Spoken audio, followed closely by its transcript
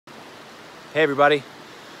Hey everybody,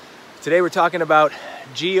 today we're talking about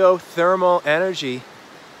geothermal energy.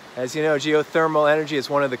 As you know, geothermal energy is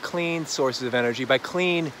one of the clean sources of energy. By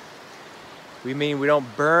clean, we mean we don't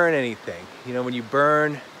burn anything. You know, when you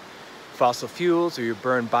burn fossil fuels or you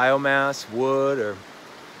burn biomass, wood, or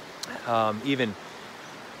even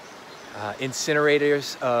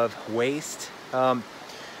incinerators of waste,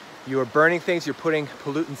 you are burning things, you're putting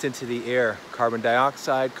pollutants into the air. Carbon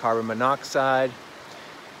dioxide, carbon monoxide,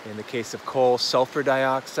 in the case of coal, sulfur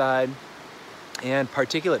dioxide, and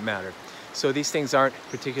particulate matter. So these things aren't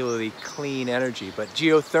particularly clean energy, but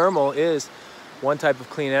geothermal is one type of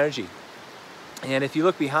clean energy. And if you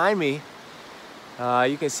look behind me,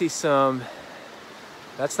 you can see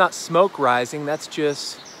that's not smoke rising, that's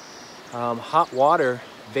just hot water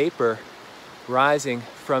vapor rising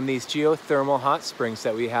from these geothermal hot springs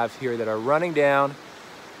that we have here that are running down,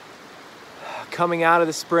 coming out of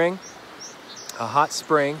the spring, a hot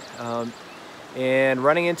spring, and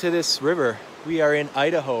running into this river. We are in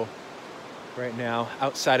Idaho right now,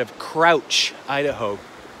 outside of Crouch, Idaho.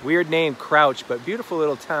 Weird name, Crouch, but beautiful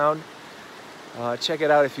little town. Check it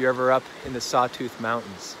out if you're ever up in the Sawtooth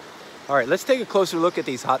Mountains. All right, let's take a closer look at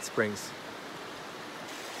these hot springs.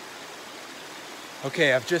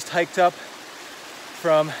 Okay, I've just hiked up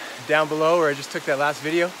from down below where I just took that last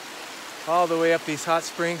video, all the way up these hot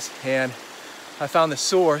springs, and I found the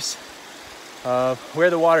source of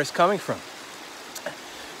where the water is coming from.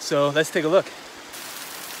 So let's take a look.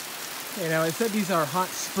 Okay, now I said these are hot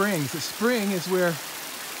springs. A spring is where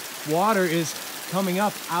water is coming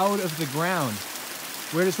up out of the ground.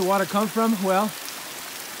 Where does the water come from? Well,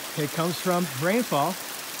 it comes from rainfall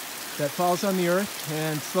that falls on the earth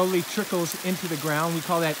and slowly trickles into the ground. We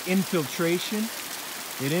call that infiltration.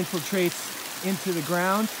 It infiltrates into the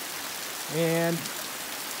ground and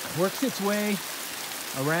works its way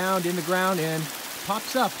around in the ground and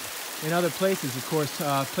pops up in other places, of course,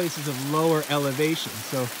 places of lower elevation.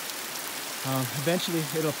 So eventually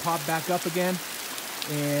it'll pop back up again,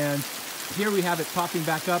 and here we have it popping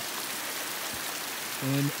back up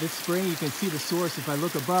in this spring. You can see the source. If I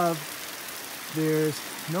look above, there's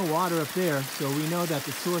no water up there, so we know that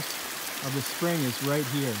the source of the spring is right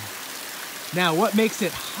here. Now, what makes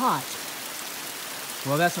it hot?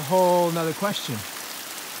 Well, that's a whole nother question.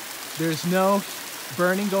 There's no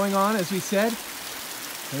burning going on, as we said,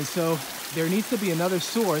 and so there needs to be another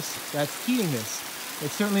source that's heating this.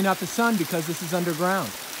 It's certainly not the sun, because this is underground.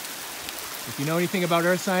 If you know anything about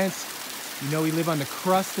earth science, you know we live on the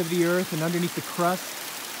crust of the earth, and underneath the crust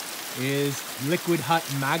is liquid hot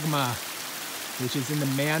magma, which is in the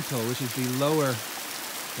mantle, which is the lower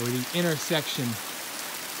or the inner section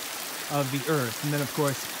of the earth. And then, of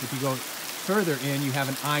course, if you go further in, you have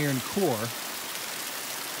an iron core.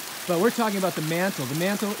 But we're talking about the mantle. The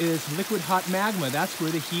mantle is liquid hot magma. That's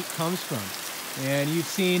where the heat comes from. And you've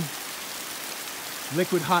seen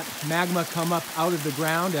liquid hot magma come up out of the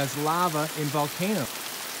ground as lava in volcanoes.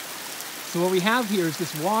 So what we have here is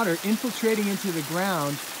this water infiltrating into the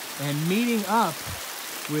ground and meeting up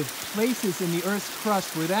with places in the Earth's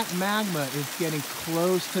crust where that magma is getting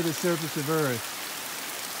close to the surface of Earth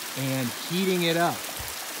and heating it up.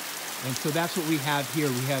 And so that's what we have here.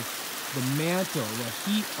 We have the mantle, the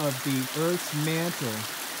heat of the Earth's mantle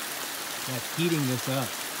that's heating this up.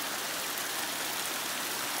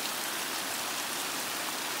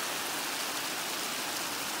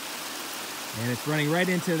 And it's running right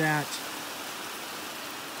into that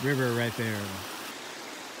river right there.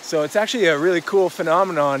 So it's actually a really cool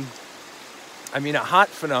phenomenon, I mean a hot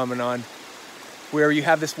phenomenon, where you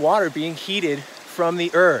have this water being heated from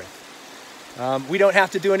the earth. We don't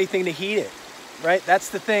have to do anything to heat it, right? That's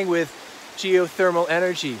the thing with geothermal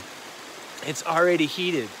energy. It's already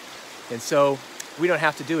heated, and so we don't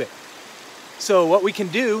have to do it. So what we can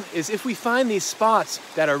do is, if we find these spots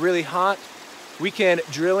that are really hot, we can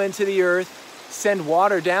drill into the earth, send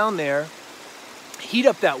water down there, heat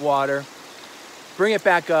up that water, bring it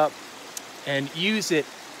back up, and use it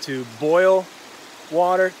to boil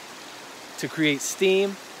water, to create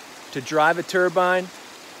steam, to drive a turbine,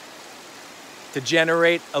 to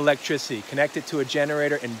generate electricity, connect it to a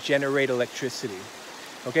generator and generate electricity.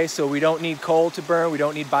 Okay, so we don't need coal to burn, we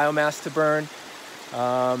don't need biomass to burn,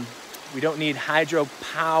 we don't need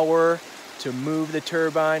hydropower to move the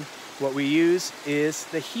turbine. What we use is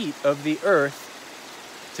the heat of the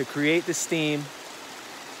earth to create the steam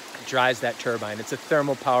that drives that turbine. It's a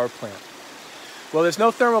thermal power plant. Well, there's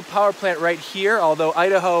no thermal power plant right here, although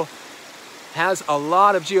Idaho has a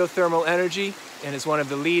lot of geothermal energy and is one of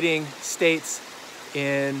the leading states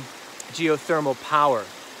in geothermal power.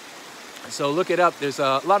 So look it up. There's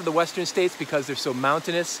a lot of the western states, because they're so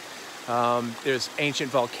mountainous, There's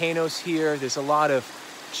ancient volcanoes here. There's a lot of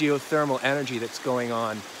geothermal energy that's going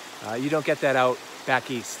on. You don't get that out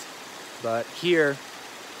back east, but here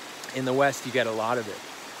in the west you get a lot of it.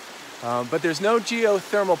 But there's no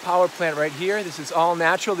geothermal power plant right here. This is all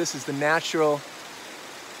natural. This is the natural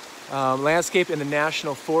landscape in the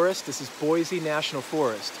National Forest. This is Boise National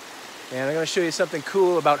Forest. And I'm going to show you something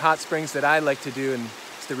cool about hot springs that I like to do, and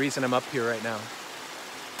it's the reason I'm up here right now.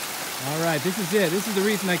 All right, this is it. This is the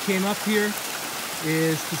reason I came up here,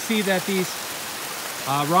 is to see that these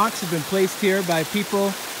rocks have been placed here by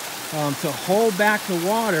people to hold back the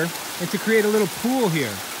water and to create a little pool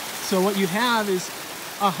here. So what you have is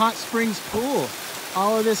a hot springs pool.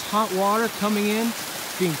 All of this hot water coming in,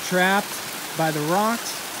 being trapped by the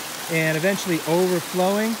rocks and eventually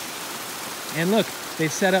overflowing. And look,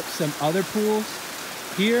 they've set up some other pools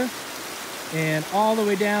here, and all the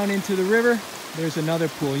way down into the river there's another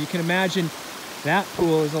pool. You can imagine that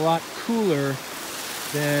pool is a lot cooler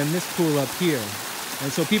than this pool up here.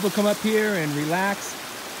 And so people come up here and relax.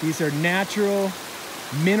 These are natural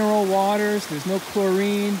mineral waters. There's no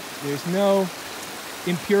chlorine, there's no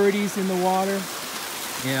impurities in the water.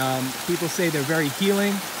 People say they're very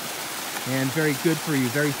healing and very good for you,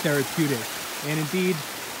 very therapeutic. And indeed,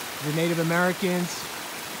 the Native Americans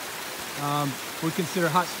would consider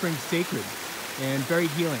hot springs sacred and very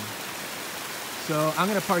healing. So I'm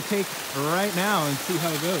going to partake right now and see how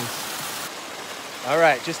it goes. All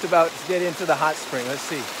right, just about to get into the hot spring. Let's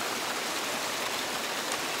see.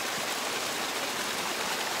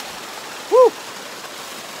 Woo!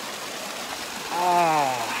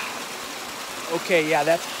 Okay, yeah,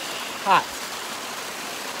 that's hot.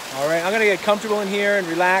 All right, I'm going to get comfortable in here and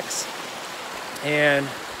relax and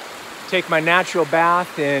take my natural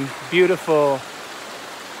bath in beautiful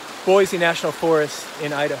Boise National Forest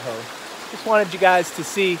in Idaho. Just wanted you guys to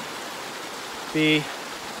see the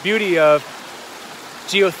beauty of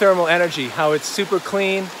geothermal energy, how it's super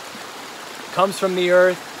clean, comes from the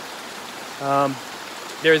earth.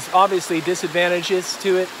 There's obviously disadvantages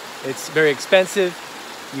to it. It's very expensive.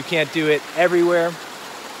 You can't do it everywhere.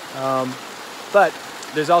 But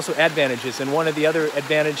there's also advantages, and one of the other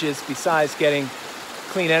advantages besides getting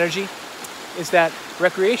clean energy is that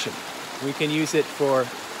recreation. We can use it for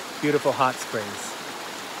beautiful hot springs.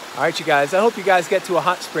 All right, you guys, I hope you guys get to a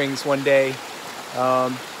hot springs one day.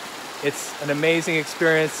 It's an amazing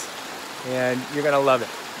experience, and you're gonna love it.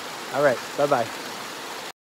 All right, bye-bye.